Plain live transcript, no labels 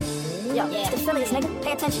Yo, it's the Phillies, nigga.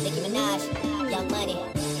 Pay attention. Nicki Minaj, Young Money.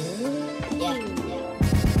 Yeah.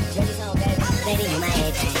 Jersey's home, baby. Baby, you my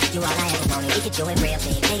everything. You all I ever wanted. We could do it real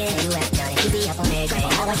big. Nigga, and you have done it. You be up on everything.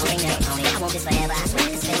 I want you to bring that on it. I want this forever. I swear I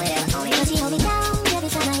can spend whatever on it. But she hold me